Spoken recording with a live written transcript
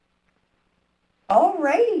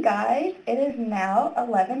Alrighty, guys. It is now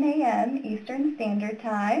 11 a.m. Eastern Standard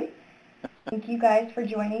Time. Thank you guys for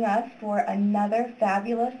joining us for another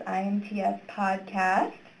fabulous IMTS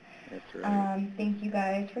podcast. That's right. Thank you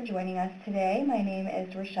guys for joining us today. My name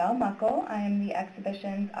is Rochelle Muckle. I am the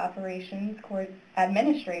Exhibitions Operations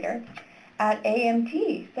Administrator at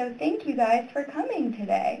AMT. So thank you guys for coming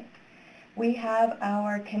today. We have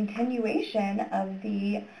our continuation of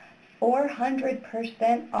the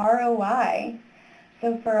 400% ROI.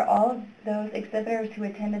 So for all of those exhibitors who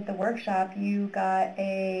attended the workshop, you got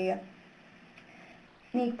a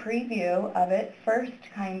sneak preview of it first,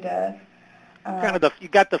 kind of. You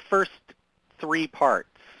got the first three parts.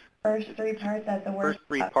 First three parts at the workshop. First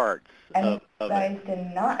three parts and of if you guys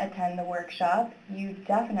did not attend the workshop, you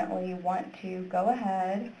definitely want to go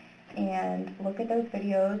ahead and look at those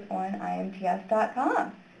videos on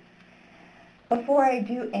IMTS.com. Before I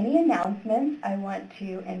do any announcements, I want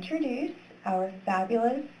to introduce our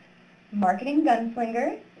fabulous marketing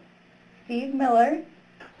gunslinger, Steve Miller,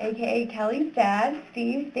 aka Kelly's dad.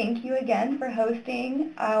 Steve, thank you again for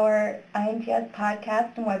hosting our IMTS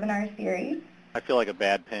podcast and webinar series. I feel like a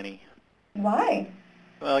bad penny. Why?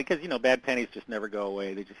 Well, because, bad pennies just never go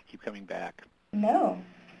away. They just keep coming back. No.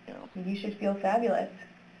 You should feel fabulous.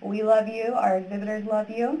 We love you, our exhibitors love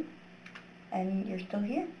you, and you're still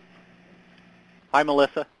here. Hi,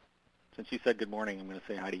 Melissa. Since you said good morning, I'm going to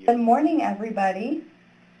say hi to you. Good morning, everybody.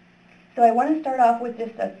 So I want to start off with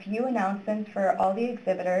just a few announcements for all the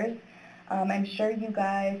exhibitors. I'm sure you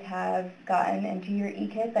guys have gotten into your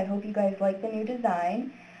e-kits. I hope you guys like the new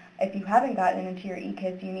design. If you haven't gotten into your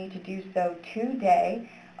e-kits, you need to do so today.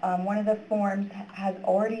 One of the forms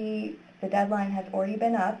the deadline has already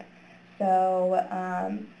been up.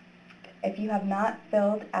 So if you have not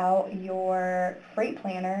filled out your freight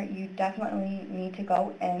planner, you definitely need to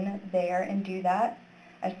go in there and do that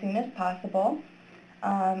as soon as possible.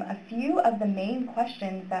 A few of the main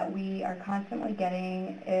questions that we are constantly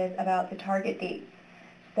getting is about the target dates.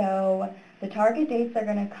 So the target dates are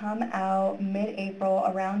going to come out mid-April,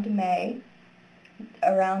 around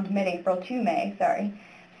mid-April to May, sorry.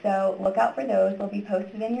 So look out for those. They'll be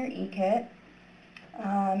posted in your e-kit.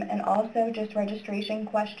 And also just registration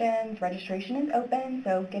questions. Registration is open,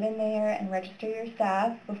 so get in there and register your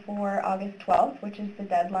staff before August 12th, which is the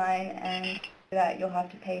deadline, and for that you'll have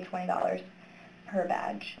to pay $20 per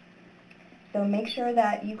badge. So make sure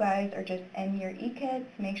that you guys are just in your e-kits.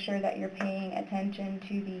 Make sure that you're paying attention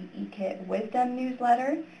to the e-kit wisdom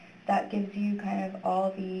newsletter. That gives you kind of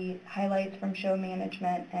all the highlights from show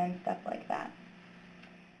management and stuff like that.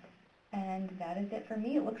 And that is it for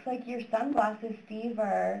me. It looks like your sunglasses, Steve,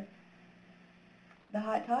 are the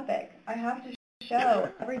hot topic. I have to show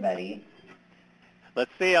everybody.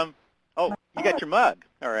 Let's see them. Oh, you got your mug.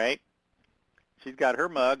 All right. She's got her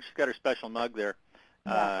mug. She's got her special mug there.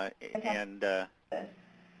 Yeah,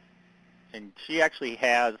 and she actually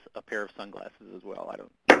has a pair of sunglasses as well. I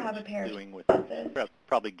don't know what she's doing with them.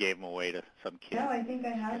 Probably gave them away to some kid. No, I think I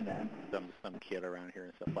have them. Some kid around here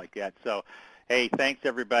and stuff like that. So, hey, thanks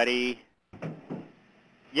everybody.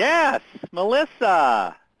 Yes,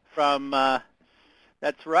 Melissa from.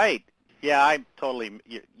 That's right. Yeah,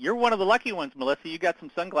 you're one of the lucky ones, Melissa. You got some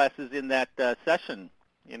sunglasses in that session,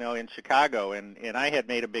 in Chicago, and I had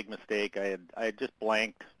made a big mistake. I had just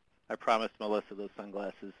blanked. I promised Melissa those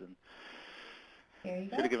sunglasses, and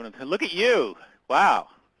should have given them. Look at you! Wow.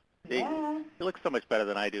 Yeah. You look so much better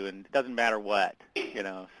than I do, and it doesn't matter what,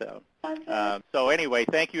 So, so anyway,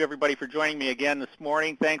 thank you everybody for joining me again this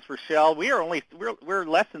morning. Thanks, Rochelle. We're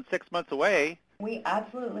less than 6 months away. We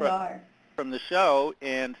absolutely are. From the show,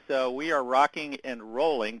 and so we are rocking and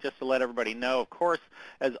rolling. Just to let everybody know, of course,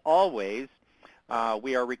 as always,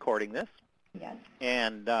 we are recording this. Yes.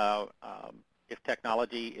 And if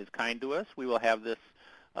technology is kind to us, we will have this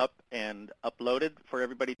up and uploaded for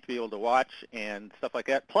everybody to be able to watch and stuff like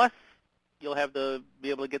that. Plus, you'll be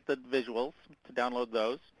able to get the visuals to download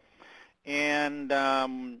those. And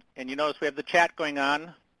you notice we have the chat going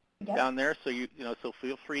on down there, so so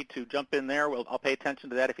feel free to jump in there. I'll pay attention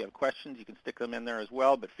to that. If you have questions, you can stick them in there as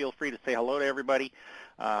well. But feel free to say hello to everybody.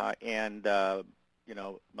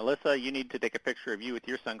 Melissa, you need to take a picture of you with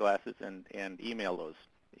your sunglasses and email those.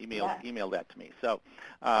 Email that to me. So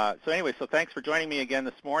anyway, so thanks for joining me again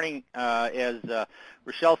this morning. As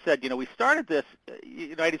Rochelle said, we started this.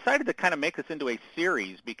 I decided to kind of make this into a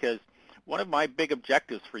series because one of my big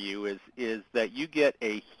objectives for you is that you get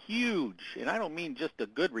a huge, and I don't mean just a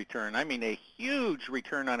good return, I mean a huge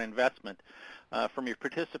return on investment from your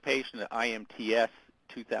participation at IMTS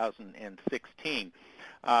 2016.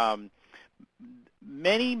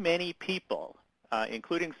 Many people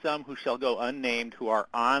including some who shall go unnamed, who are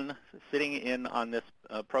sitting in on this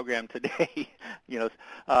program today,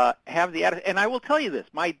 have the attitude. And I will tell you this: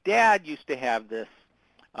 my dad used to have this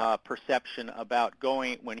perception about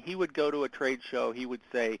going. When he would go to a trade show, he would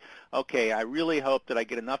say, "Okay, I really hope that I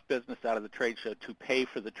get enough business out of the trade show to pay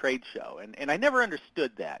for the trade show." And I never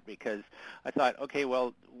understood that, because I thought, okay,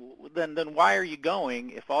 well, then why are you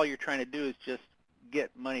going if all you're trying to do is just get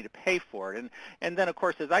money to pay for it? And then, of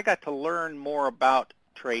course, as I got to learn more about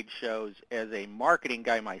trade shows as a marketing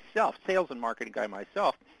guy myself, sales and marketing guy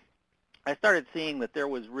myself, I started seeing that there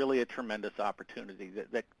was really a tremendous opportunity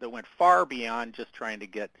that went far beyond just trying to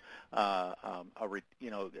get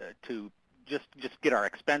to just get our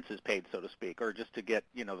expenses paid, so to speak, or just to get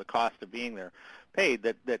the cost of being there paid.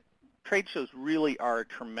 That trade shows really are a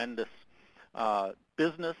tremendous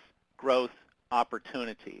business growth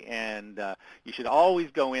opportunity, and you should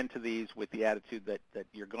always go into these with the attitude that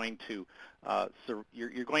you're going to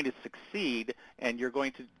you're going to succeed, and you're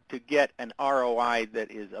going to get an ROI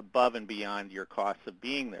that is above and beyond your costs of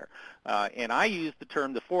being there. And I use the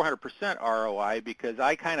term the 400% ROI because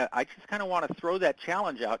I just kind of want to throw that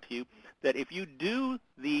challenge out to you, that if you do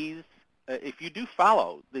these, if you do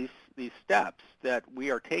follow these steps that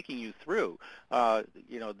we are taking you through,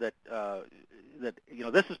 this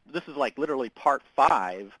is like literally part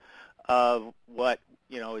 5 of what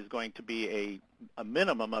is going to be a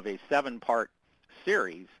minimum of a 7-part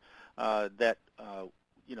series that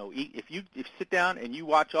if you sit down and you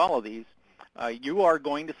watch all of these, you are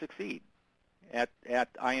going to succeed at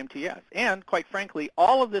IMTS. And quite frankly,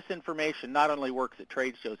 all of this information not only works at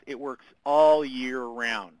trade shows, it works all year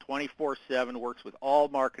round, 24/7, works with all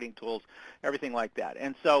marketing tools, everything like that.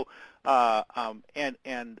 And so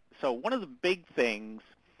so one of the big things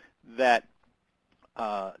that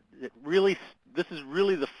this is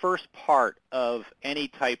really the first part of any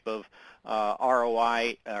type of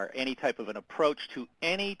ROI or any type of an approach to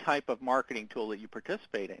any type of marketing tool that you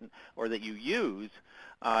participate in or that you use,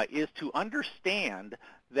 is to understand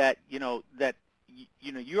that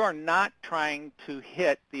you are not trying to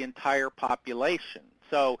hit the entire population.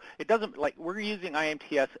 So it doesn't, like, we're using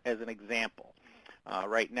IMTS as an example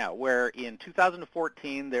right now, where in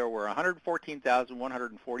 2014 there were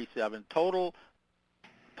 114,147 total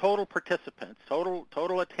participants, total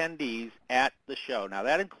attendees at the show. Now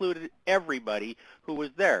that included everybody who was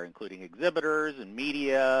there, including exhibitors and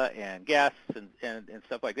media and guests and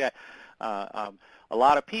stuff like that. A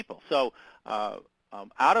lot of people. So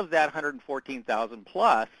out of that 114,000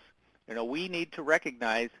 plus, we need to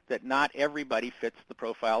recognize that not everybody fits the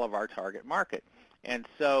profile of our target market. And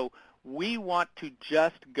so we want to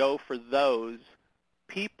just go for those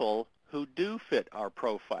people who do fit our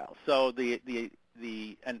profile. So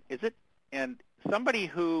and somebody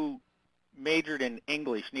who majored in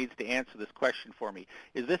English needs to answer this question for me.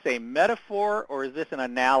 Is this a metaphor or is this an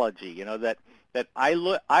analogy? That I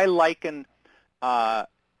liken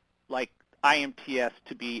like IMTS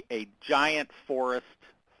to be a giant forest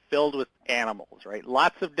filled with animals, right?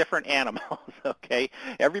 Lots of different animals, okay?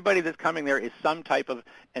 Everybody that's coming there is some type of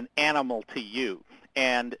an animal to you.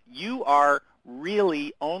 And you are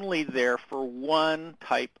really only there for one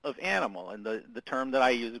type of animal. And the term that I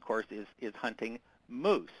use, of course, is hunting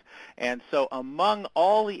moose. And so among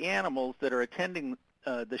all the animals that are attending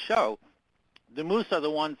the show, the moose are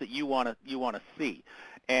the ones that you want to see.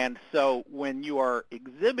 And so when you are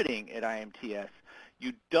exhibiting at IMTS,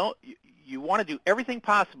 you want to do everything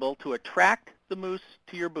possible to attract the moose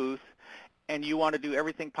to your booth, and you want to do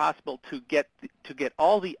everything possible to get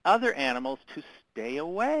all the other animals to stay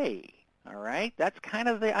away. All right, that's kind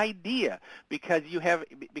of the idea, because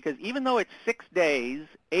even though it's 6 days,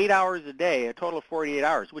 8 hours a day, a total of 48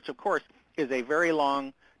 hours, which of course is a very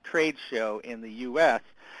long trade show in the U.S.,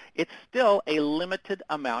 it's still a limited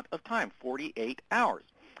amount of time, 48 hours.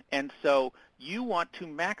 And so you want to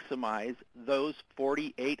maximize those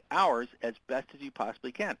 48 hours as best as you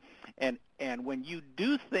possibly can. And when you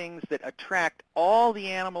do things that attract all the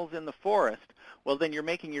animals in the forest, well, then you're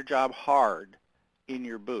making your job hard in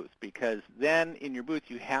your booth, because then in your booth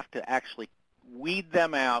you have to actually weed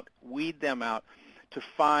them out to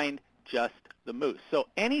find just the moose. So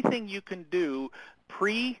anything you can do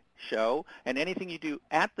pre-show and anything you do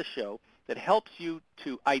at the show that helps you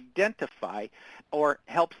to identify or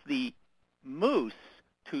helps the moose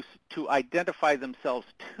to identify themselves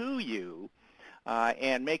to you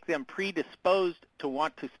and make them predisposed to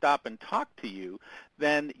want to stop and talk to you,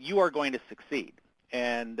 then you are going to succeed.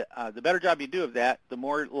 And the better job you do of that, the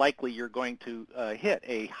more likely you're going to hit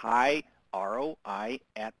a high ROI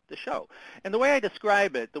at the show. And the way I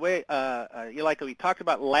describe it, the way like we talked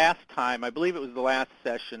about last time, I believe it was the last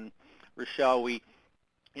session, Rochelle, we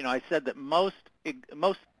I said that most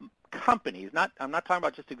companies, I'm not talking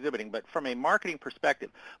about just exhibiting, but from a marketing perspective,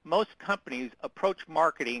 most companies approach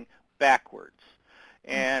marketing backwards.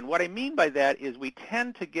 And what I mean by that is we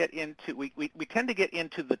tend to get into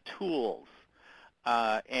the tools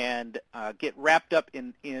and get wrapped up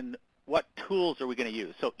in what tools are we going to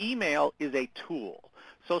use. So email is a tool.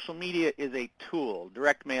 Social media is a tool.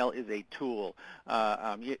 Direct mail is a tool.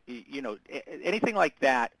 Anything like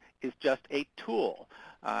that is just a tool.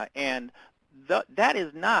 And that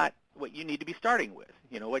is not what you need to be starting with.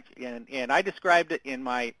 And I described it in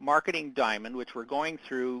my marketing diamond, which we're going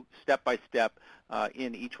through step by step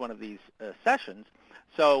in each one of these sessions.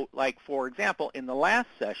 So, like, for example, in the last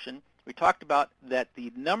session, we talked about that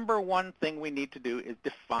the number one thing we need to do is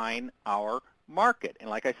define our market. And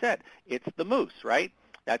like I said, it's the moose, right?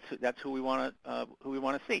 That's who we want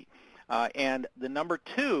to see. And the number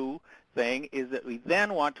two thing is that we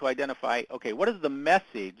then want to identify, okay, what is the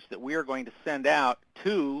message that we are going to send out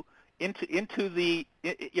into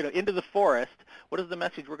the forest? What is the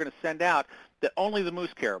message we're going to send out that only the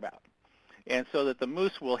moose care about? And so that the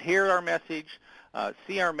moose will hear our message,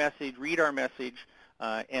 see our message, read our message,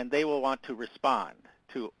 and they will want to respond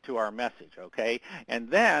to our message, okay? And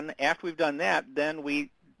then after we've done that,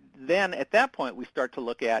 then at that point we start to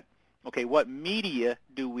look at, okay, what media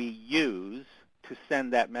do we use to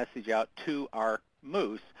send that message out to our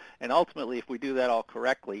moose? And ultimately, if we do that all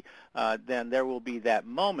correctly, then there will be that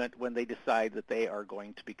moment when they decide that they are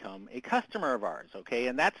going to become a customer of ours, okay?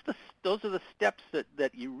 And those are the steps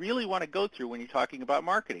that you really want to go through when you're talking about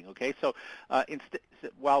marketing, okay? So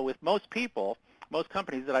while with most people, most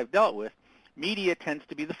companies that I've dealt with, media tends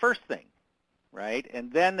to be the first thing, right?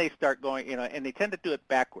 And then they start going, and they tend to do it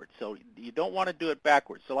backwards. So you don't want to do it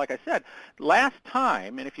backwards. So like I said, last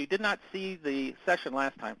time, and if you did not see the session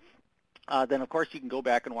last time, then of course you can go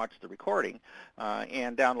back and watch the recording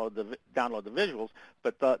and download the visuals.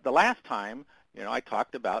 But the last time, I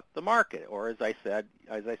talked about the market, or as I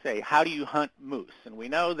say, how do you hunt moose? And we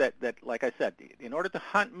know that like I said, in order to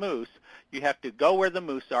hunt moose, you have to go where the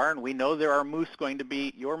moose are, and we know there are moose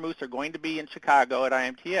your moose are going to be in Chicago at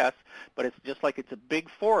IMTS, but it's just like it's a big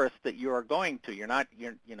forest that you are going to. You're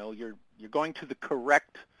going to the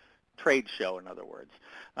correct trade show, in other words,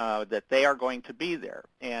 that they are going to be there.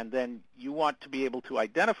 And then you want to be able to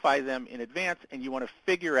identify them in advance, and you want to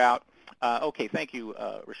figure out, okay, thank you,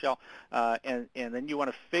 Rochelle, and then you want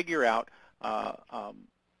to figure out,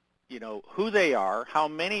 who they are, how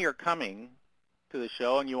many are coming to the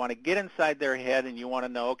show, and you want to get inside their head, and you want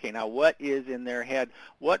to know, okay, now what is in their head?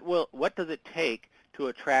 What does it take to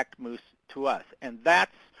attract moose to us? And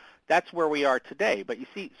that's where we are today. But you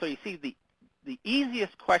see the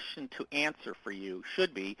easiest question to answer for you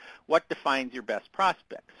should be, what defines your best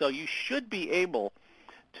prospect? So you should be able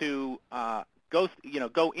to go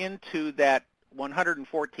into that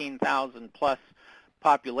 114,000 plus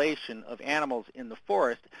population of animals in the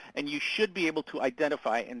forest, and you should be able to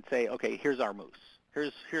identify and say, okay, here's our moose.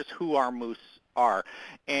 Here's who our moose are.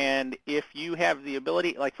 And if you have the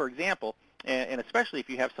ability, like for example, and especially if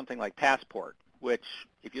you have something like Passport, which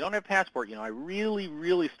if you don't have Passport, I really,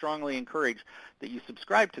 really strongly encourage that you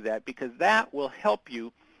subscribe to that, because that will help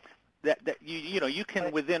you. That you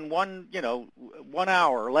can within 1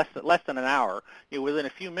 hour, or less than an hour, within a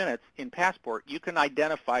few minutes in Passport, you can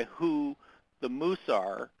identify who the moose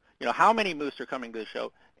are, how many moose are coming to the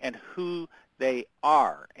show, and who they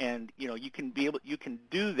are. And you can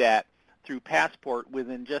do that through Passport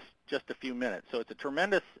within just a few minutes. So it's a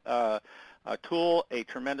tremendous tool, a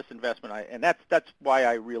tremendous investment, and that's why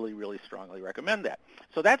I really, really strongly recommend that.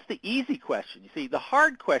 So that's the easy question. You see, the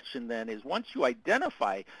hard question then is, once you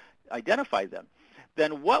identify them,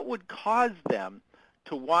 then what would cause them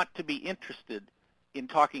to want to be interested in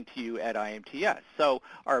talking to you at IMTS? So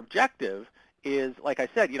our objective is, like I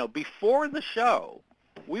said, before the show,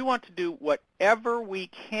 we want to do whatever we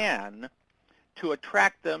can to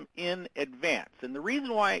attract them in advance. And the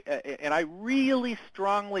reason why, and I really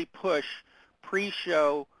strongly push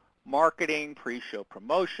pre-show marketing, pre-show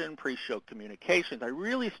promotion, pre-show communications. I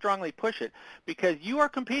really strongly push it, because you are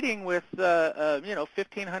competing with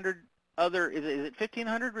 1,500 other, is it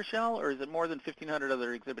 1,500, Rochelle, or is it more than 1,500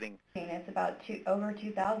 other exhibiting? It's about over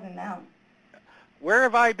 2,000 now. Where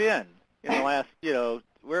have I been in the last,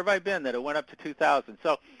 where have I been that it went up to 2,000?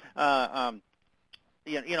 So,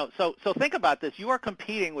 so think about this. You are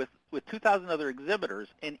competing with 2,000 other exhibitors,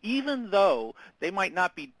 and even though they might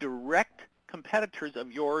not be direct competitors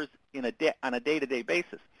of yours on a day-to-day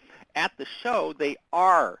basis, at the show they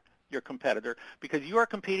are your competitor, because you are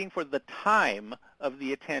competing for the time of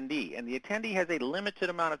the attendee, and the attendee has a limited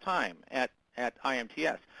amount of time at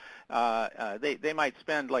IMTS. they might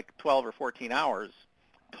spend like 12 or 14 hours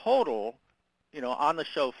total, on the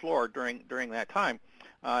show floor during that time.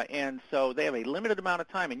 And so they have a limited amount of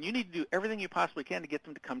time, and you need to do everything you possibly can to get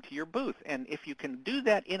them to come to your booth. And if you can do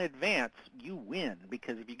that in advance, you win,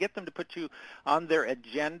 because if you get them to put you on their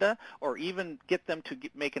agenda or even get them to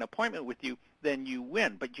make an appointment with you, then you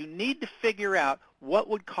win. But you need to figure out what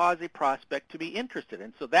would cause a prospect to be interested.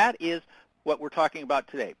 And so that is what we're talking about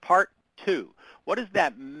today, part 2. What is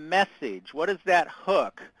that message? What is that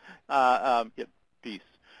hook? Peace.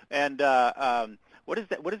 And what is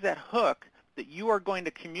that hook that you are going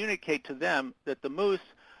to communicate to them that the moose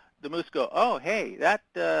go, oh, hey, that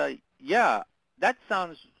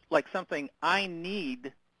sounds like something I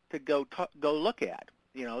need to go look at.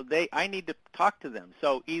 I need to talk to them.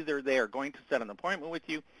 So either they are going to set an appointment with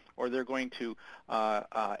you, or they're going to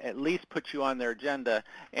at least put you on their agenda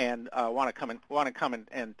and want to come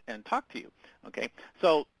and talk to you. Okay.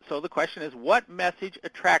 So the question is, what message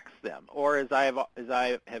attracts them? Or as I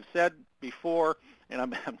have said before, and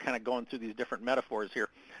I'm kind of going through these different metaphors here,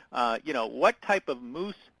 what type of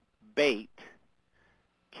moose bait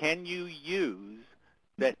can you use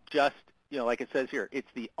that just, like it says here, it's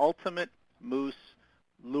the ultimate moose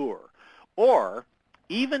lure? Or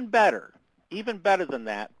even better than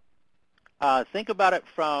that, think about it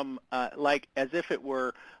from like as if it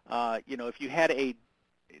were, if you had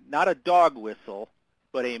not a dog whistle,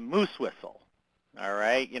 but a moose whistle. All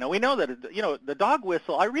right. We know that, the dog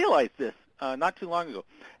whistle, I realized this not too long ago.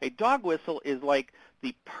 A dog whistle is like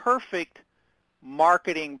the perfect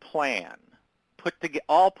marketing plan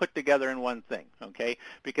all put together in one thing, okay?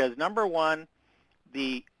 Because number one,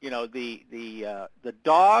 the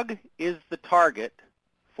dog is the target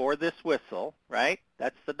for this whistle, right?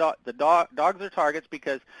 That's the dog. Dogs are targets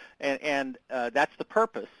because, and that's the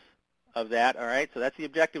purpose of that. All right. So that's the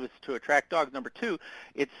objective, is to attract dogs. Number two,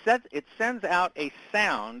 it sends out a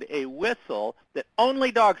sound, a whistle that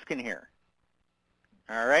only dogs can hear.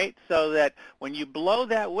 All right. So that when you blow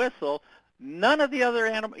that whistle, none of the other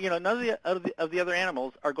other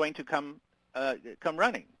animals are going to come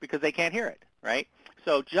running because they can't hear it. Right.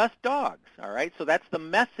 So just dogs. All right. So that's the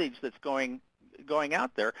message that's going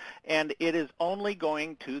out there, and it is only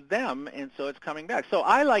going to them, and so it's coming back. So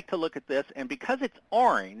I like to look at this, and because it's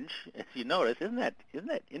orange, as you notice, isn't that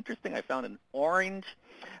interesting? I found an orange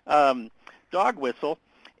dog whistle,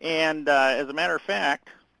 and as a matter of fact,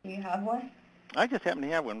 do you have one? I just happen to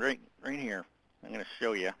have one right here. I'm going to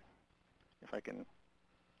show you if I can.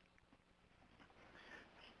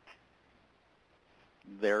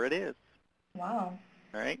 There it is. Wow.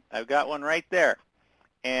 All right, I've got one right there.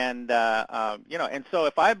 And and so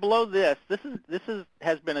if I blow this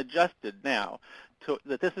has been adjusted now to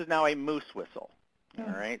that this is now a moose whistle. All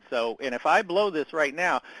right. So, and if I blow this right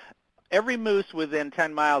now, every moose within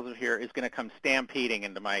 10 miles of here is going to come stampeding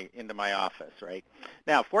into my office. Right.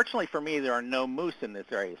 Now, fortunately for me, there are no moose in this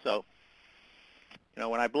area. So,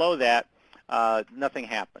 when I blow that, nothing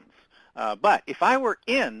happens. But if I were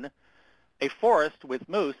in a forest with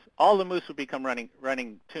moose, all the moose would become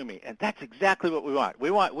running to me, and that's exactly what we want. We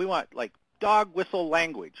want like dog whistle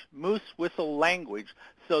language, moose whistle language,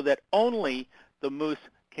 so that only the moose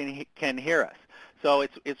can hear us. So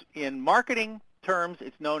it's in marketing terms,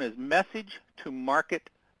 it's known as message to market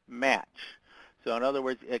match. So in other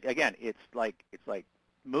words, again, it's like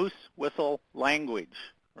moose whistle language.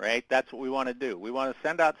 Right? That's what we want to do. We want to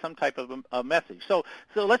send out some type of a message. So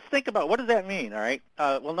let's think about, what does that mean? All right.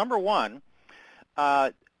 Well, number one,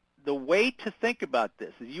 the way to think about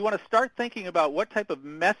this is you want to start thinking about what type of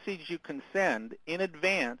message you can send in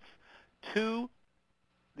advance to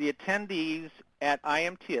the attendees at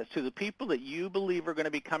IMTS, to the people that you believe are going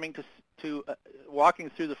to be coming to walking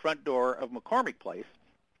through the front door of McCormick Place,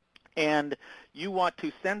 and you want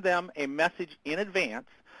to send them a message in advance.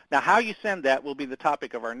 Now, how you send that will be the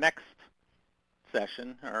topic of our next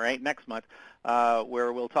session, all right, next month,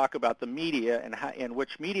 where we'll talk about the media and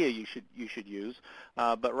which media you should use.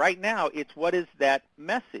 But right now, it's what is that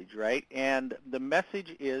message, right? And the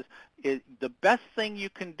message is the best thing you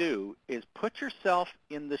can do is put yourself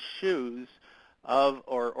in the shoes of,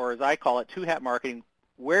 or as I call it, two-hat marketing,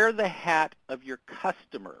 wear the hat of your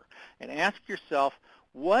customer and ask yourself,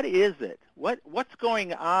 what is it? What's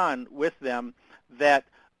going on with them that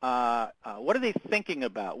what are they thinking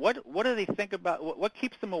about? What do they think about? What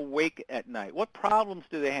keeps them awake at night? What problems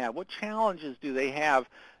do they have? What challenges do they have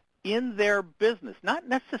in their business? Not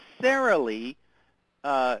necessarily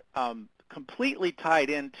completely tied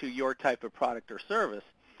into your type of product or service,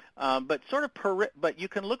 but you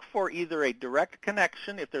can look for either a direct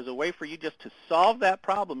connection, if there's a way for you just to solve that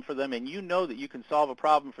problem for them, and you know that you can solve a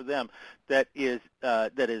problem for them that is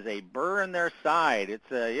a burr in their side.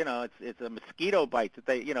 It's a it's a mosquito bite that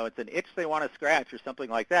they it's an itch they want to scratch or something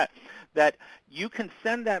like that. That you can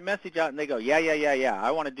send that message out and they go, yeah,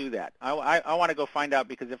 I want to do that. I want to go find out,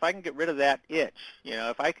 because if I can get rid of that itch,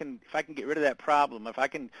 if I can get rid of that problem, if I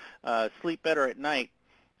can sleep better at night,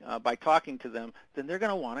 by talking to them, then they're going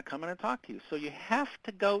to want to come in and talk to you. So you have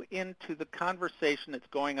to go into the conversation that's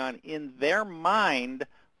going on in their mind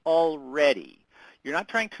already. You're not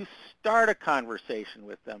trying to start a conversation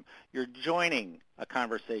with them. You're joining a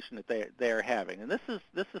conversation that they are having. And this is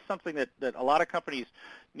something that a lot of companies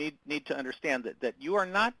need to understand, that you are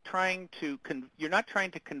not trying to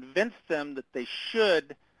convince them that they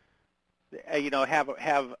should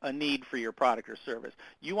have a need for your product or service.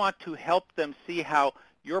 You want to help them see how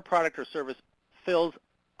your product or service fills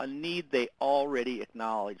a need they already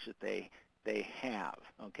acknowledge that they have,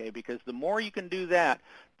 okay? Because the more you can do that,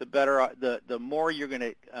 the better, the more you're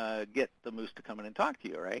going to get the moose to come in and talk to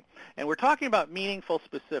you, right? And we're talking about meaningful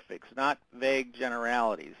specifics, not vague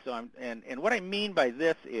generalities. So and what I mean by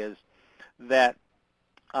this is that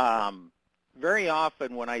very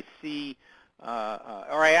often when I see or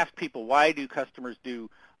I ask people, why do customers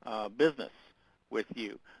do business with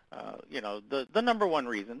you? The number one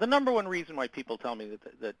reason why people tell me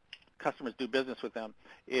that customers do business with them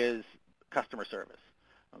is customer service.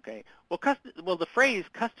 Okay. Well, the phrase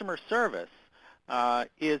customer service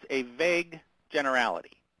is a vague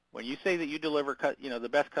generality. When you say that you deliver, the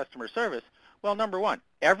best customer service, well, number one,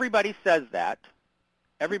 everybody says that.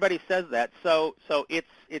 Everybody says that. So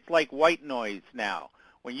it's like white noise now.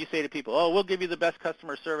 When you say to people, oh, we'll give you the best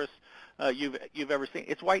customer service you've ever seen,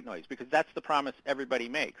 it's white noise, because that's the promise everybody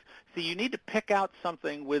makes. See, you need to pick out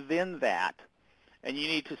something within that, and you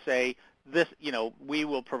need to say, this, we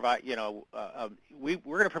will provide, we're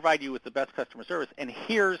going to provide you with the best customer service, and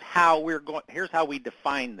here's how we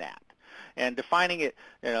define that. And defining it,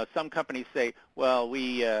 some companies say, well,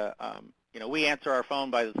 we answer our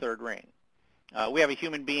phone by the third ring. We have a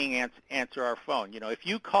human being answer our phone. If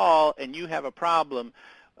you call and you have a problem,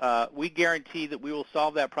 we guarantee that we will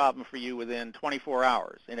solve that problem for you within 24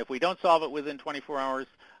 hours. And if we don't solve it within 24 hours,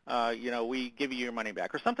 we give you your money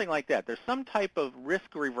back, or something like that. There's some type of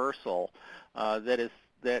risk reversal that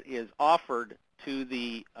is offered to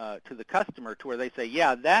the customer, to where they say,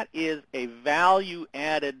 yeah, that is a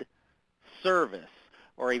value-added service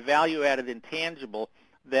or a value-added intangible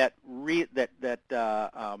that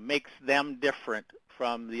makes them different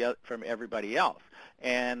from everybody else,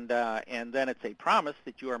 and then it's a promise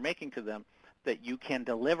that you are making to them that you can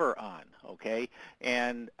deliver on, okay?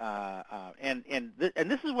 And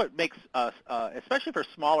this is what makes us, especially for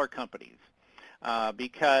smaller companies,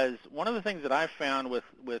 because one of the things that I've found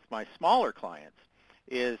with my smaller clients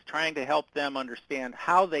is trying to help them understand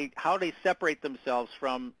how they separate themselves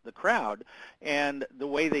from the crowd, and the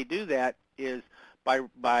way they do that is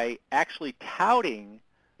by actually touting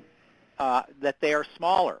that they are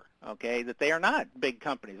smaller, okay, that they are not big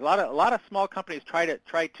companies. A lot of small companies try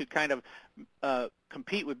to kind of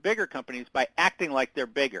compete with bigger companies by acting like they're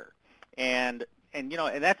bigger, and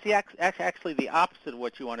that's actually the opposite of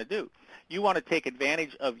what you want to do. You want to take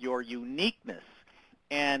advantage of your uniqueness,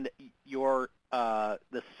 and your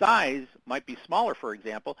the size might be smaller, for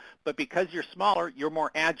example, but because you're smaller, you're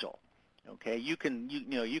more agile. Okay, you can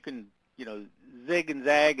zig and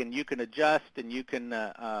zag, and you can adjust, and you can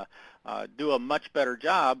do a much better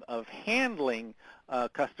job of handling a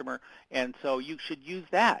customer, and so you should use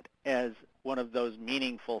that as one of those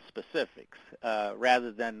meaningful specifics,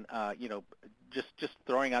 rather than just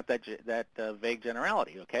throwing out that vague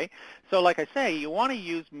generality. Okay, so like I say, you want to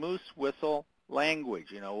use moose whistle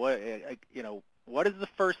language. What is the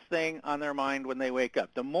first thing on their mind when they wake up?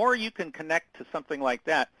 The more you can connect to something like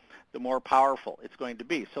that, the more powerful it's going to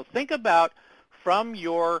be. So think about, from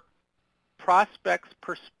your prospect's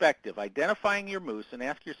perspective, identifying your moose, and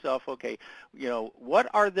ask yourself, okay, what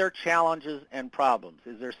are their challenges and problems?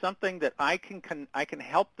 Is there something that I can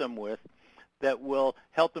help them with that will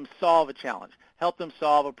help them solve a challenge, help them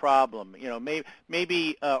solve a problem?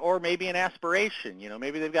 Maybe or maybe an aspiration.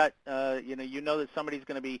 Maybe they've got that somebody's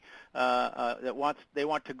going to be they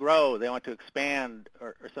want to grow, they want to expand,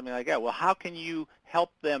 or something like that. Well, how can you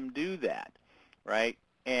help them do that, right?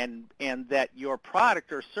 And that your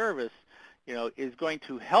product or service, is going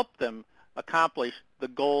to help them accomplish the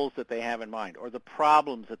goals that they have in mind, or the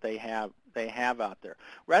problems that they have out there,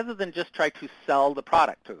 rather than just try to sell the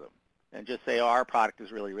product to them and just say, oh, our product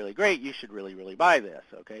is really, really great, you should really, really buy this,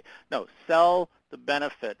 okay? No, sell the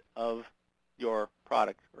benefit of your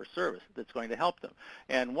product or service that's going to help them.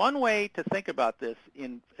 And one way to think about this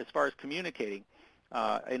as far as communicating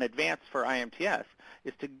in advance for IMTS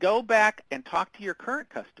is to go back and talk to your current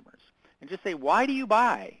customers and just say, why do you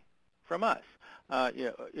buy from us?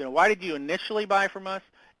 Why did you initially buy from us?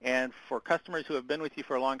 And for customers who have been with you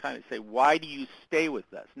for a long time, say, why do you stay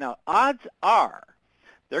with us? Now, odds are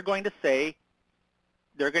they're going to say,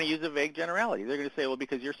 they're going to use a vague generality. They're going to say, well,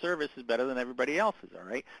 because your service is better than everybody else's, all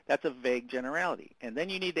right? That's a vague generality. And then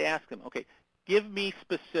you need to ask them, okay, give me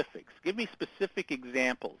specifics. Give me specific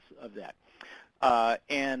examples of that. A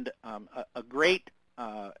great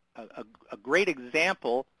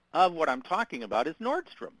example of what I'm talking about is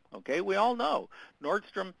Nordstrom, okay? We all know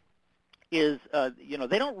Nordstrom is,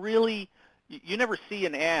 they don't really, you never see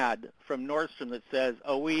an ad from Nordstrom that says,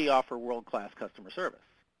 oh, we offer world-class customer service.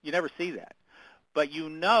 You never see that. But you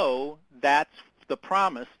know that's the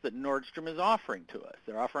promise that Nordstrom is offering to us.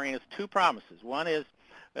 They're offering us two promises. One is,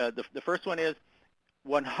 the first one is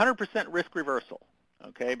 100% risk reversal,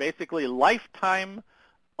 okay? Basically lifetime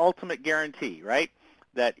ultimate guarantee, right?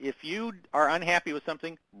 That if you are unhappy with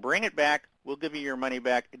something, bring it back. We'll give you your money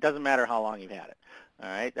back. It doesn't matter how long you've had it, all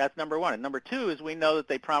right? That's number one. And number two is we know that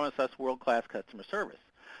they promise us world-class customer service.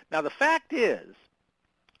 Now, the fact is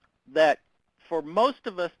that for most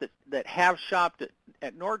of us that have shopped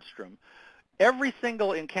at Nordstrom, every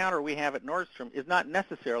single encounter we have at Nordstrom is not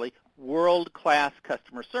necessarily world-class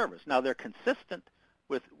customer service. Now, they're consistent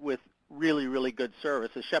with really, really good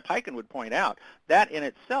service. As Shep Hyken would point out, that in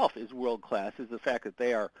itself is world-class, is the fact that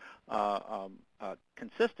they are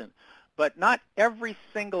consistent. But not every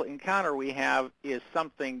single encounter we have is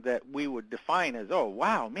something that we would define as, oh,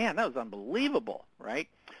 wow, man, that was unbelievable, right?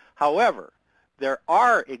 However, there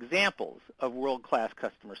are examples of world-class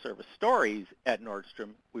customer service stories at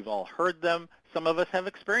Nordstrom. We've all heard them. Some of us have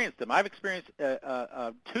experienced them. I've experienced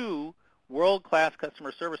two world-class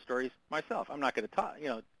customer service stories myself. I'm not going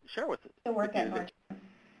to share with it. I used to work at Nordstrom.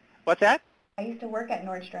 What's that? I used to work at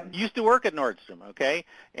Nordstrom. You used to work at Nordstrom, okay?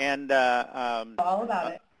 And all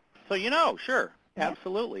about it. So sure, yeah.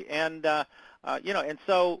 Absolutely. And and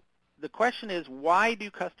so the question is, why do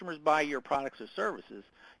customers buy your products or services?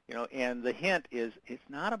 And the hint is, it's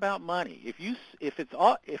not about money. If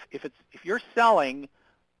you're selling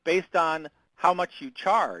based on how much you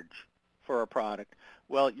charge for a product,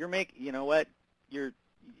 well, you're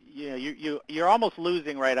almost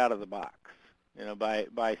losing right out of the box,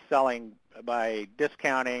 by selling, by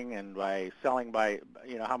discounting, and by selling by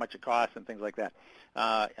how much it costs and things like that.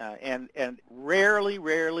 And rarely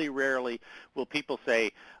will people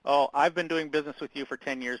say, oh, I've been doing business with you for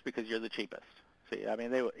 10 years because you're the cheapest. I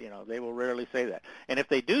mean, they will rarely say that. And if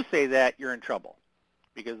they do say that, you're in trouble,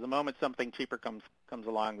 because the moment something cheaper comes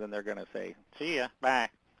along, then they're going to say, see ya, bye.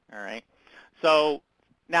 All right. So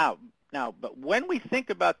now, but when we think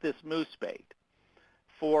about this moose bait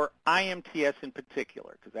for IMTS in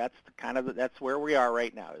particular, because that's where we are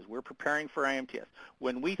right now, is we're preparing for IMTS.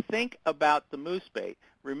 When we think about the moose bait,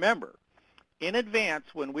 remember, in advance,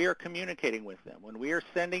 when we are communicating with them, when we are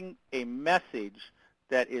sending a message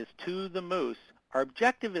that is to the moose, our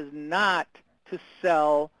objective is not to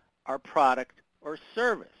sell our product or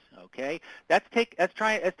service, okay? That's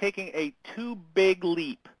taking a too big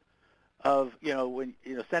leap of,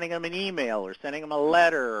 sending them an email or sending them a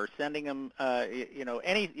letter or sending them,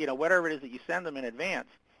 whatever it is that you send them in advance,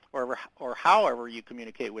 or however you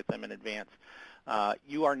communicate with them in advance.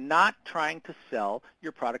 You are not trying to sell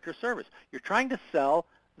your product or service. You're trying to sell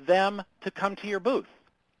them to come to your booth.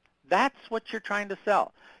 That's what you're trying to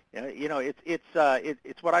sell.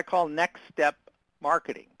 It's what I call next step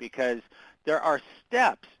marketing, because there are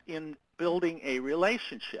steps in building a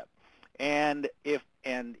relationship, and you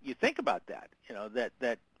think about that,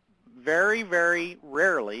 that very, very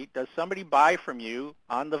rarely does somebody buy from you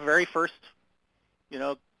on the very first,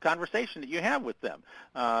 conversation that you have with them,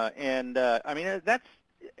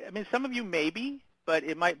 some of you maybe. But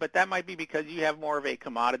that might be because you have more of a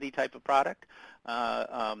commodity type of product.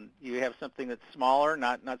 You have something that's smaller,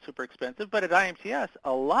 not super expensive. But at IMTS,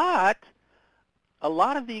 a lot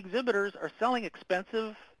of the exhibitors are selling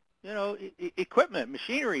expensive, equipment,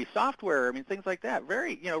 machinery, software. Things like that.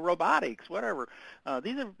 Very, robotics, whatever.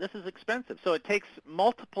 This is expensive. So it takes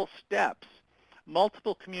multiple steps,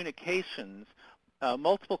 multiple communications,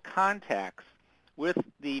 multiple contacts with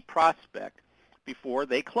the prospect before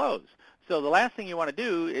they close. So the last thing you want to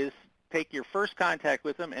do is take your first contact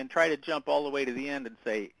with them and try to jump all the way to the end and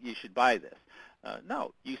say, you should buy this.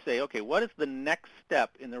 No, you say, okay, what is the next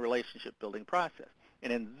step in the relationship building process?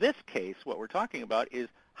 And in this case, what we're talking about is,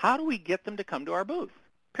 how do we get them to come to our booth?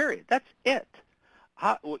 Period. That's it.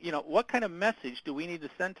 What kind of message do we need to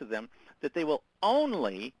send to them that they will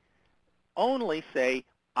only say,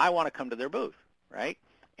 I want to come to their booth, right?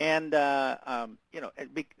 And so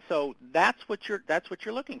that's what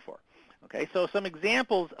you're looking for. Okay, so some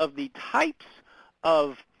examples of the types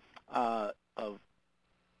of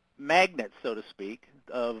magnets, so to speak,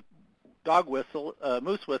 of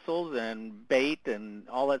moose whistles and bait and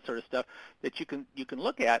all that sort of stuff that you can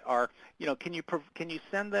look at are, can you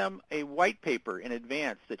send them a white paper in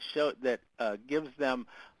advance that gives them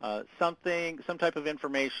some type of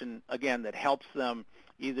information, again, that helps them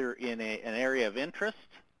either in an area of interest,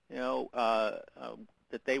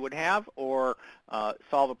 that they would have, or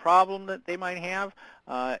solve a problem that they might have.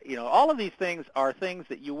 All of these things are things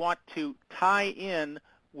that you want to tie in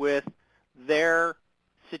with their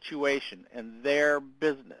situation and their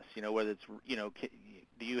business. Whether it's,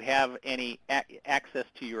 do you have any access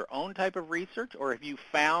to your own type of research, or have you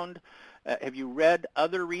read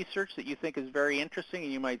other research that you think is very interesting,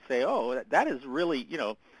 and you might say, oh, that is really,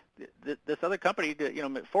 this other company did,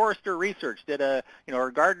 Forrester Research did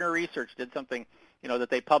or Gardner Research did something, that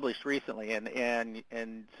they published recently,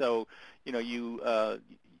 and so, you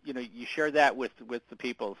share that with the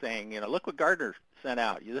people, saying, look what Gardner sent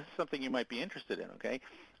out. This is something you might be interested in. Okay,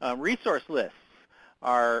 resource lists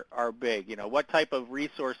are big. What type of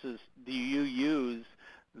resources do you use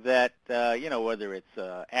that whether it's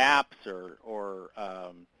apps or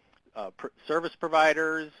service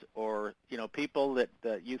providers, or people that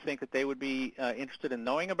you think that they would be interested in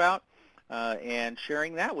knowing about, and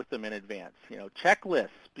sharing that with them in advance. Checklists.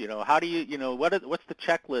 How do you what's the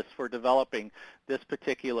checklist for developing this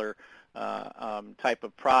particular type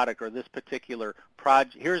of product or this particular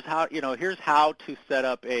project? Here's how to set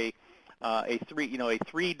up a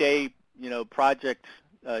 3-day project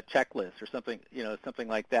checklist or something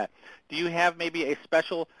like that. Do you have maybe a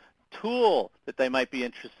special tool that they might be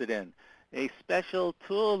interested in? A special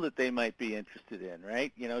tool that they might be interested in,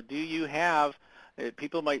 right? Do you have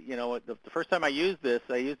people might, the first time I used this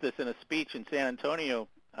in a speech in San Antonio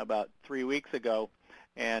about 3 weeks ago,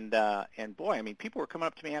 and boy, I mean, people were coming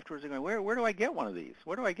up to me afterwards and going, where do I get one of these?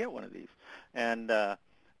 Where do I get one of these? And and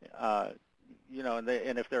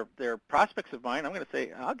if they're prospects of mine, I'm going to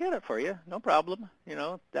say, I'll get it for you, no problem.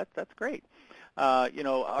 That's great.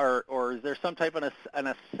 Or is there some type of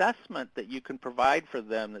an assessment that you can provide for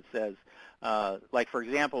them that says, like for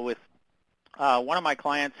example, with one of my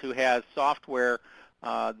clients who has software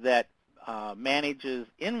that manages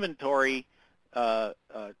inventory,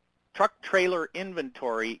 truck trailer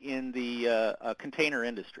inventory in the container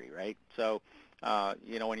industry, right? So,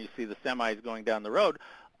 when you see the semis going down the road,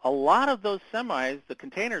 a lot of those semis, the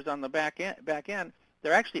containers on the back end,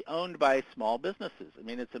 they're actually owned by small businesses. I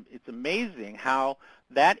mean, it's amazing how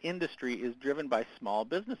that industry is driven by small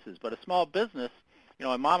businesses. But a small business,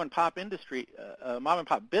 a mom and pop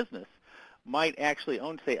business might actually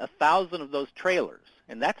own, say, 1,000 of those trailers,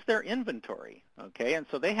 and that's their inventory, okay? And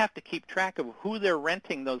so they have to keep track of who they're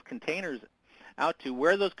renting those containers out to,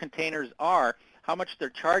 where those containers are, how much they're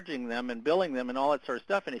charging them and billing them and all that sort of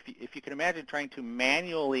stuff. And if you can imagine trying to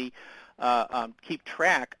manually keep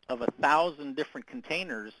track of 1,000 different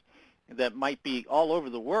containers that might be all over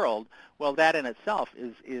the world, well, that in itself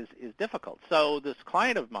is difficult. So this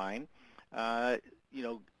client of mine,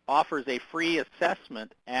 offers a free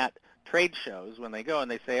assessment at trade shows when they go, and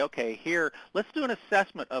they say, okay, here, let's do an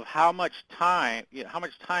assessment of how much time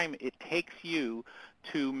it takes you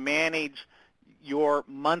to manage your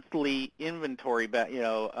monthly inventory,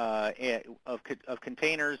 of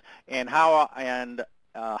containers, and how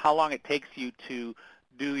long it takes you to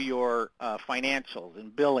do your financials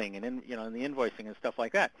and billing and and the invoicing and stuff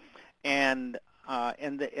like that, and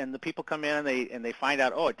the people come in and they find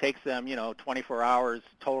out, it takes them 24 hours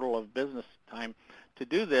total of business time to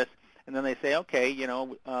do this, and then they say, okay,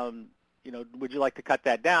 would you like to cut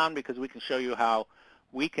that down, because we can show you how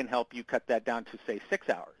we can help you cut that down to, say, 6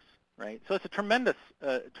 hours, right? So it's a tremendous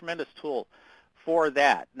tool for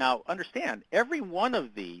that. Now, understand, every one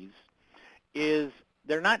of these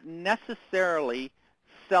they're not necessarily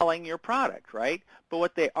selling your product, right? But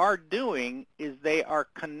what they are doing is they are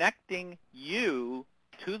connecting you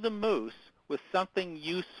to the moose with something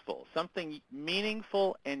useful, something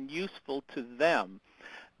meaningful and useful to them,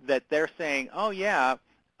 that they're saying, oh yeah,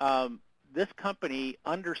 this company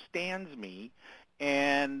understands me.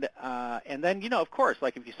 And then, of course,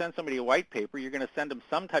 like if you send somebody a white paper, you're going to send them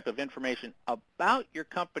some type of information about your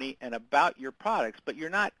company and about your products, but you're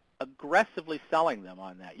not aggressively selling them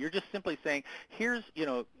on that. You're just simply saying, here's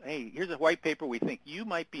a white paper we think you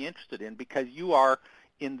might be interested in because you are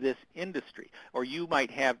in this industry, or you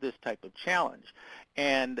might have this type of challenge.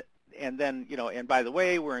 And then, and by the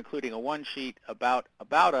way, we're including a one sheet about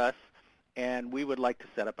us, and we would like to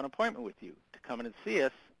set up an appointment with you to come in and see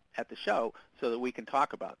us at the show so that we can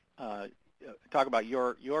talk about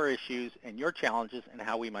your issues and your challenges and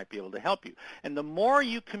how we might be able to help you. And the more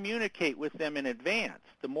you communicate with them in advance,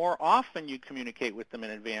 the more often you communicate with them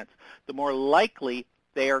in advance, the more likely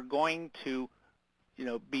they are going to,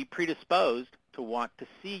 be predisposed to want to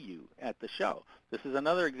see you at the show. This is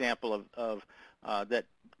another example of that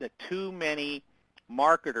too many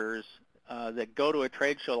marketers that go to a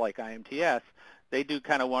trade show like IMTS, they do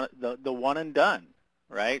kind of the one and done,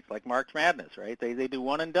 right? Like March Madness, right? They do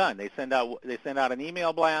one and done. They send out an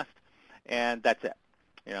email blast, and that's it.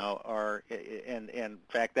 And in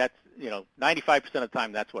fact, that's 95% of the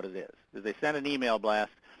time that's what it is they send an email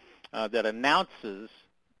blast that announces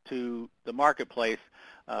to the marketplace,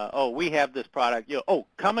 we have this product.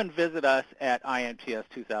 Come and visit us at IMTS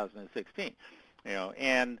 2016.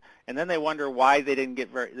 And then they wonder why they didn't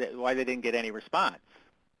get any response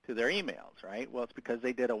to their emails, right? Well, it's because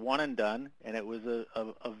they did a one and done, and it was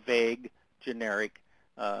a vague, generic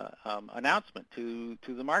announcement to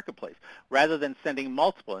the marketplace, rather than sending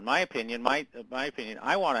multiple. In my opinion,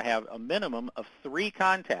 I want to have a minimum of 3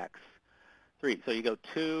 contacts. 3. So you go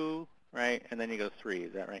 2, right, and then you go 3.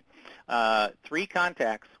 Is that right? 3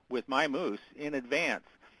 contacts with my moose in advance,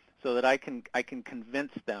 so that I can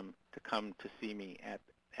convince them to come to see me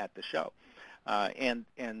at the show, and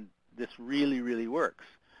this really works.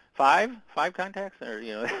 5 contacts,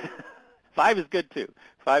 or 5 is good too.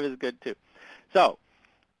 5 is good too. So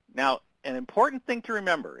now, an important thing to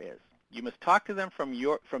remember is you must talk to them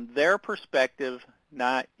from their perspective,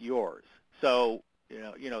 not yours. So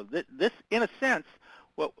this in a sense,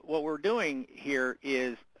 what we're doing here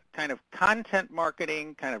is kind of content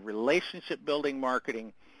marketing, kind of relationship building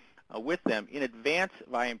marketing with them in advance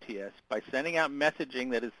of IMTS by sending out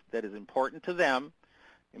messaging that is important to them,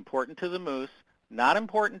 important to the moose, not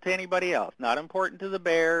important to anybody else, not important to the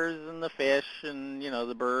bears and the fish and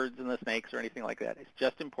the birds and the snakes or anything like that. It's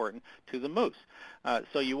just important to the moose.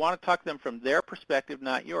 So you want to talk to them from their perspective,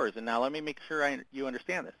 not yours. And now let me make sure you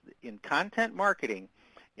understand this. In content marketing,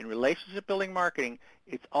 in relationship building marketing,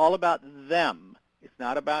 it's all about them. It's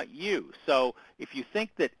not about you. So if you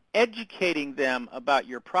think that educating them about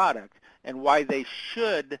your product and why they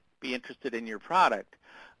should be interested in your product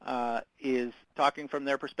is talking from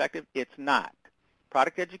their perspective, it's not.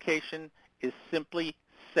 Product education is simply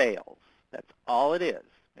sales. That's all it is.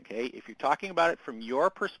 Okay? If you're talking about it from your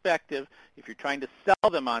perspective, if you're trying to sell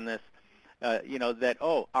them on this, that,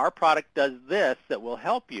 our product does this that will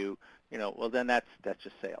help you, well, then that's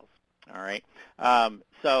just sales. All right? I'm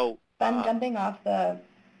jumping off the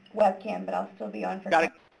webcam, but I'll still be on for got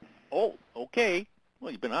it. Oh, okay.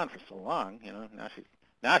 Well, you've been on for so long,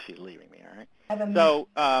 now she's leaving me, all right?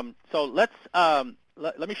 So let's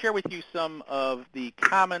let me share with you some of the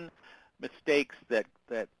common mistakes that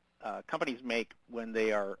companies make when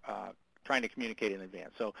they are trying to communicate in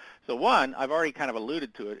advance. So one, I've already kind of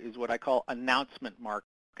alluded to it, is what I call announcement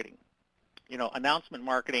marketing. Announcement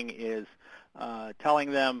marketing is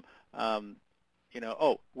telling them,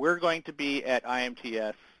 we're going to be at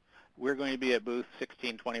IMTS. We're going to be at booth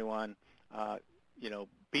 1621.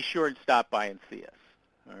 Be sure and stop by and see us.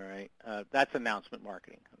 All right, that's announcement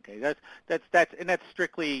marketing. Okay, that's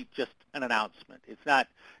strictly just an announcement. It's not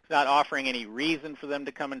offering any reason for them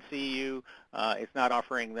to come and see you. It's not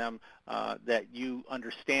offering them that you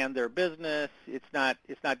understand their business. It's not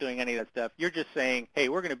doing any of that stuff. You're just saying, hey,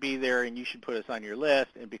 we're going to be there, and you should put us on your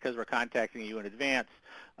list. And because we're contacting you in advance,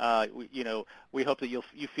 we hope that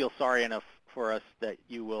you feel sorry enough for us that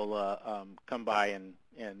you will come by and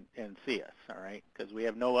see us. All right, because we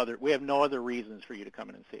have no other reasons for you to come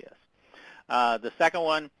in and see us. The second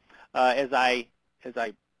one, as I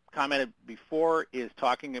commented before, is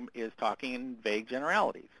talking in vague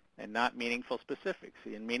generalities and not meaningful specifics.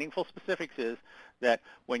 And meaningful specifics is that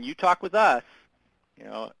when you talk with us,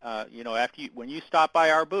 when you stop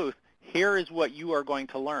by our booth, here is what you are going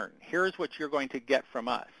to learn. Here is what you're going to get from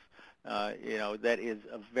us. That is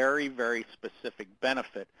a very, very specific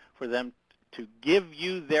benefit for them to give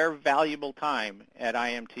you their valuable time at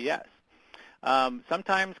IMTS.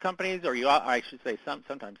 Sometimes companies,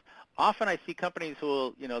 sometimes, often I see companies who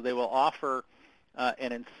will, they will offer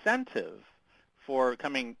an incentive for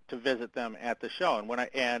coming to visit them at the show,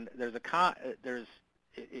 and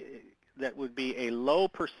that would be a low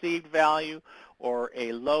perceived value or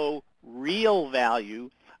a low real value,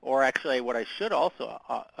 or actually what I should also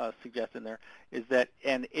suggest in there is that,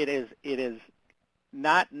 and it is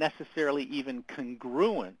not necessarily even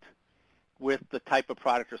congruent with the type of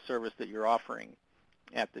product or service that you're offering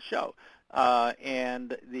at the show.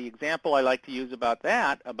 And the example I like to use about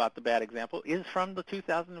that, about the bad example, is from the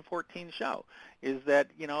 2014 show. Is that,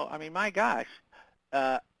 I mean, my gosh,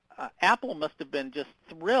 Apple must have been just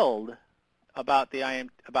thrilled about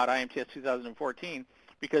about IMTS 2014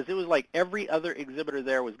 because it was like every other exhibitor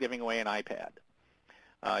there was giving away an iPad.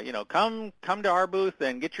 Come to our booth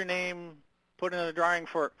and get your name put in a drawing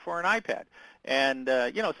for an iPad. And,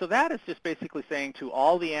 so that is just basically saying to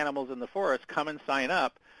all the animals in the forest, come and sign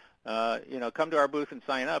up. Come to our booth and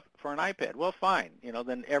sign up for an iPad. Well, fine.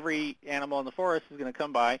 Then every animal in the forest is going to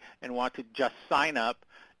come by and want to just sign up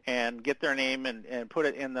and get their name and put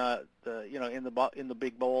it in the in the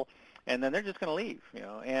big bowl, and then they're just going to leave.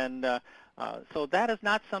 And so that is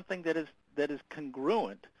not something that is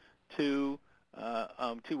congruent to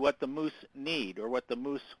what the moose need or what the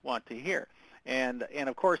moose want to hear. And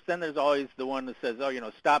of course, then there's always the one that says,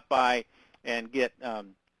 oh, stop by and get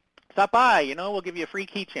stop by, we'll give you a free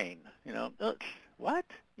keychain. What?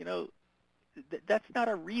 That's not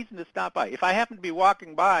a reason to stop by. If I happen to be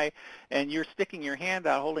walking by and you're sticking your hand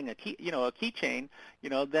out holding a key, a keychain,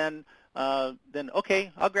 then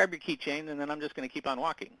okay, I'll grab your keychain and then I'm just going to keep on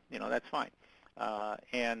walking. That's fine.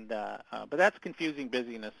 But that's confusing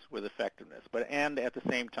busyness with effectiveness, and at the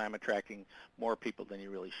same time attracting more people than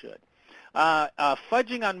you really should.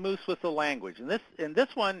 Fudging on moose with the language, and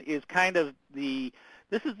this one is kind of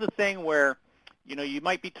this is the thing where you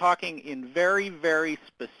might be talking in very, very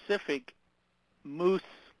specific moose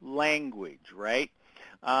language, right?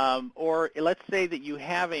 Or let's say that you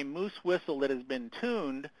have a moose whistle that has been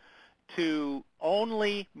tuned to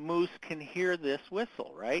only moose can hear this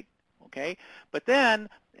whistle, right? Okay, but then,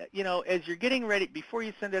 as you're getting ready, before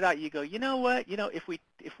you send it out, you go, you know what, if we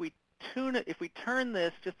tune it, if we turn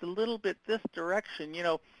this just a little bit this direction,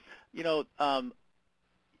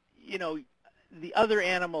 the other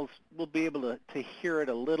animals will be able to hear it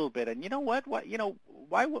a little bit. And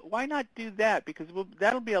why not do that? Because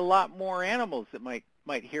that'll be a lot more animals that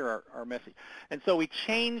might hear our message. And so we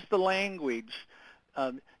change the language,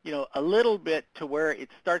 a little bit to where it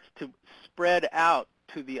starts to spread out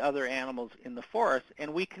to the other animals in the forest,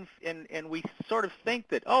 and we can and we sort of think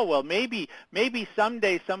that, oh well, maybe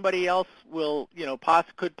someday somebody else will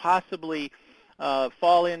could possibly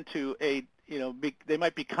fall into a they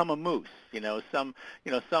might become a moose, some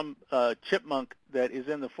chipmunk that is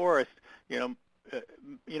in the forest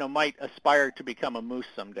might aspire to become a moose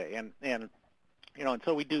someday, and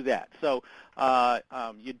so we do that. So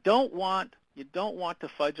you don't want to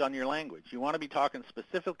fudge on your language. You want to be talking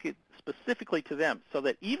specifically to them, so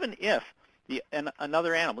that even if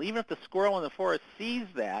another animal, even if the squirrel in the forest sees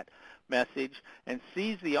that message and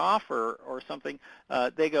sees the offer or something,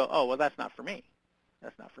 they go, oh, well, that's not for me.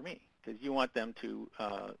 That's not for me, because you want them to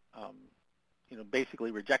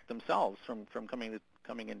basically reject themselves from coming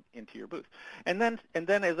into your booth. And then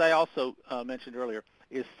as I also mentioned earlier,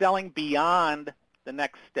 is selling beyond the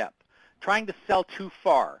next step, trying to sell too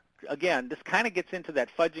far. Again, this kind of gets into that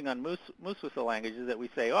fudging on moose whistle languages that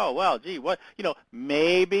we say, oh, well, gee,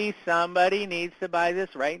 maybe somebody needs to buy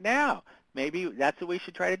this right now. Maybe that's what we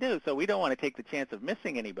should try to do. So we don't want to take the chance of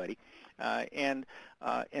missing anybody. And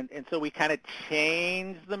so we kind of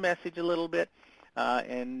change the message a little bit,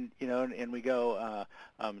 and we go,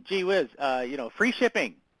 gee whiz, free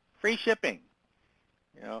shipping.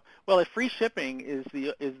 Well, if free shipping is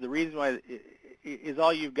the reason why is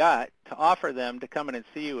all you've got to offer them to come in and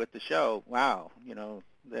see you at the show, wow,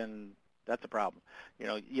 then that's a problem.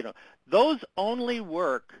 Those only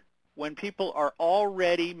work when people are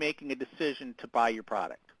already making a decision to buy your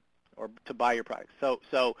product or to buy your product.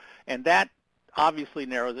 So and that obviously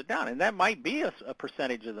narrows it down, and that might be a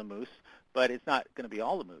percentage of the moose, but it's not going to be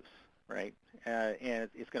all the moose, right? And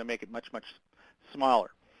it's going to make it much, much smaller.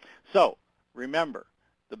 So remember,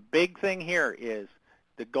 the big thing here is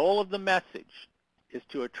the goal of the message is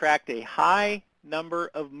to attract a high number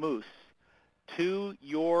of moose to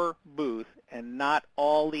your booth and not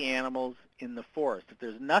all the animals in the forest. If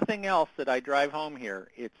there's nothing else that I drive home here,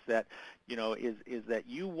 it's that, is that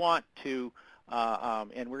you want to,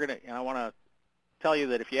 and I want to tell you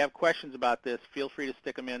that if you have questions about this, feel free to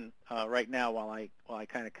stick them in right now while I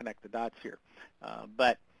kind of connect the dots here.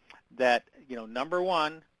 But that, number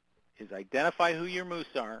one is identify who your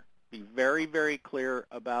moose are. Be very, very clear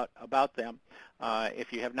about them.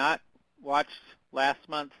 If you have not watched last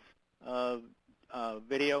month's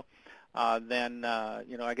video, then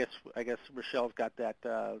I guess Rochelle's got that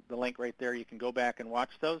the link right there. You can go back and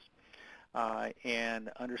watch those and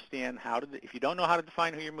understand how to. If you don't know how to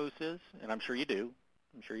define who your moose is, and I'm sure you do,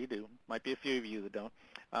 might be a few of you that don't,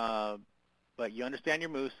 but you understand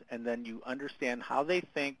your moose, and then you understand how they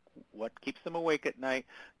think, what keeps them awake at night,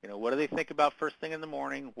 what do they think about first thing in the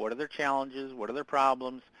morning, what are their challenges, what are their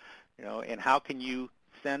problems, and how can you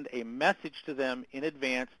send a message to them in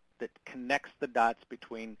advance that connects the dots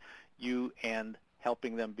between you and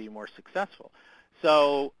helping them be more successful.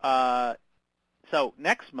 So, so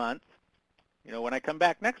next month, when I come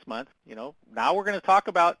back next month, now we're going to talk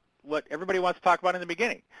about what everybody wants to talk about in the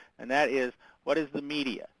beginning, and that is, what is the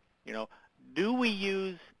media? Do we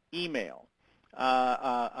use email?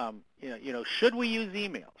 Should we use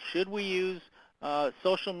email? Should we use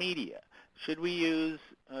social media? Should we use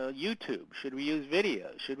YouTube? Should we use video?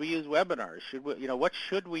 Should we use webinars?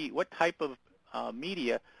 Should we, what type of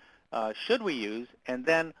media should we use? And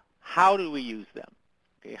then how do we use them?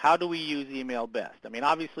 Okay, how do we use email best? I mean,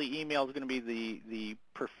 obviously, email is going to be the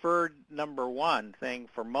preferred number one thing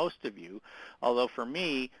for most of you, although for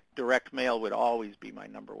me, direct mail would always be my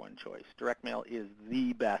number one choice. Direct mail is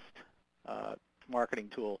the best marketing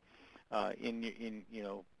tool in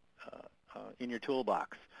your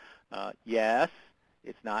toolbox. Yes,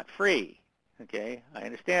 it's not free. Okay, I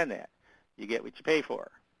understand that. You get what you pay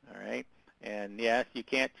for. All right, and yes, you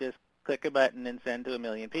can't just click a button and send to a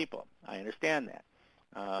million people. I understand that.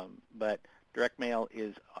 But direct mail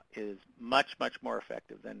is much more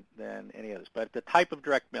effective than any others. But the type of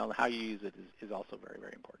direct mail and how you use it is also very,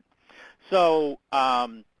 very important. So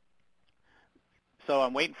so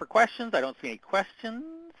I'm waiting for questions. I don't see any questions.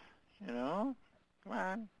 Come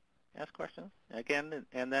on, ask questions again.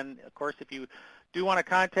 And then of course, if you do want to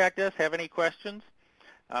contact us, have any questions,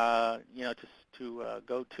 just to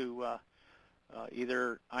go to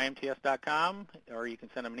either IMTS.com, or you can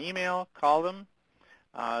send them an email, call them.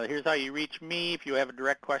 Here's how you reach me if you have a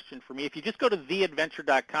direct question for me. If you just go to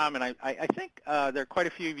theadventure.com, and I think there are quite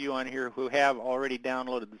a few of you on here who have already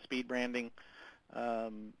downloaded the speed branding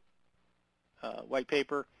white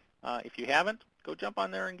paper. If you haven't, go jump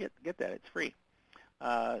on there and get that. It's free.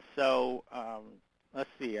 Let's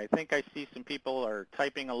see. I think I see some people are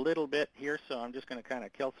typing a little bit here, so I'm just going to kind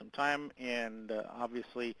of kill some time and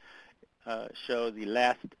obviously show the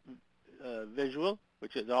last visual,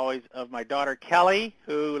 which is always of my daughter Kelly,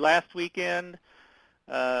 who last weekend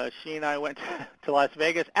she and I went to Las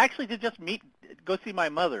Vegas, actually to just go see my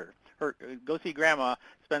mother, go see Grandma,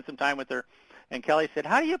 spend some time with her. And Kelly said,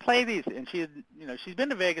 "How do you play these?" And she's been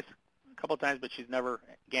to Vegas a couple of times, but she's never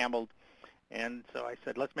gambled. And so I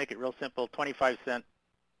said, let's make it real simple, 25-cent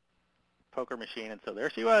poker machine. And so there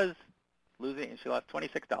she was, losing, and she lost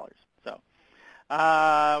 $26. So,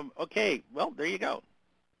 okay, well, there you go.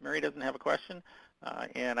 Mary doesn't have a question,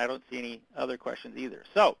 and I don't see any other questions either.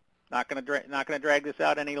 So, not going to drag this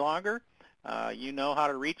out any longer. You know how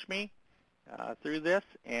to reach me through this,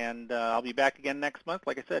 and I'll be back again next month,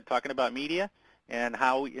 like I said, talking about media and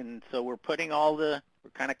how. And so we're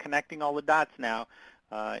kind of connecting all the dots now,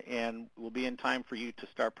 and we'll be in time for you to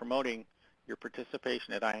start promoting your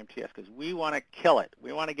participation at IMTS, because we want to kill it.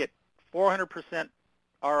 We want to get 400%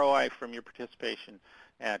 ROI from your participation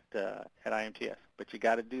at IMTS, but you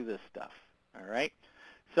got to do this stuff. All right.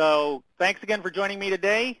 So thanks again for joining me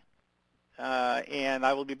today, and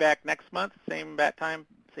I will be back next month, same bat time,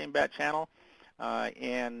 same bat channel,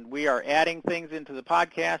 and we are adding things into the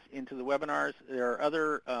podcast, into the webinars. There are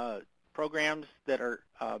other programs that are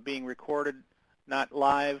being recorded, not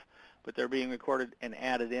live, but they're being recorded and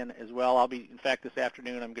added in as well. In fact, this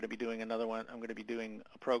afternoon I'm going to be doing another one. I'm going to be doing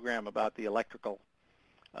a program about the electrical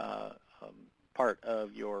part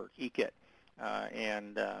of your e-kit,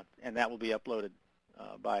 and that will be uploaded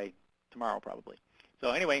by tomorrow probably.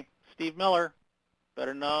 So anyway, Steve Miller,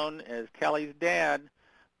 better known as Kelly's dad.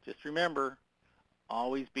 Just remember,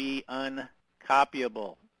 always be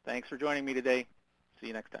uncopyable. Thanks for joining me today. See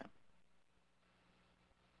you next time.